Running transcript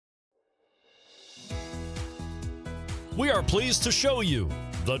We are pleased to show you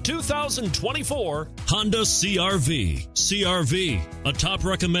the 2024 Honda CR-V. CR-V, a top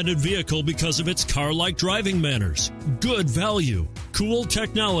recommended vehicle because of its car-like driving manners, good value, cool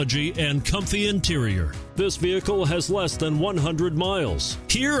technology, and comfy interior. This vehicle has less than 100 miles.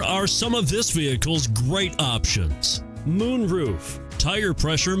 Here are some of this vehicle's great options: moonroof, tire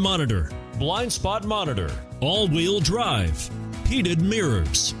pressure monitor, blind spot monitor, all-wheel drive, heated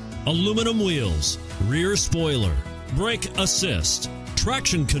mirrors, aluminum wheels, rear spoiler, brake assist,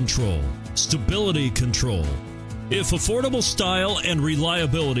 traction control, stability control. If affordable style and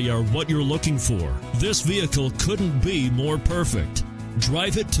reliability are what you're looking for, this vehicle couldn't be more perfect.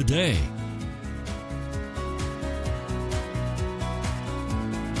 Drive it today.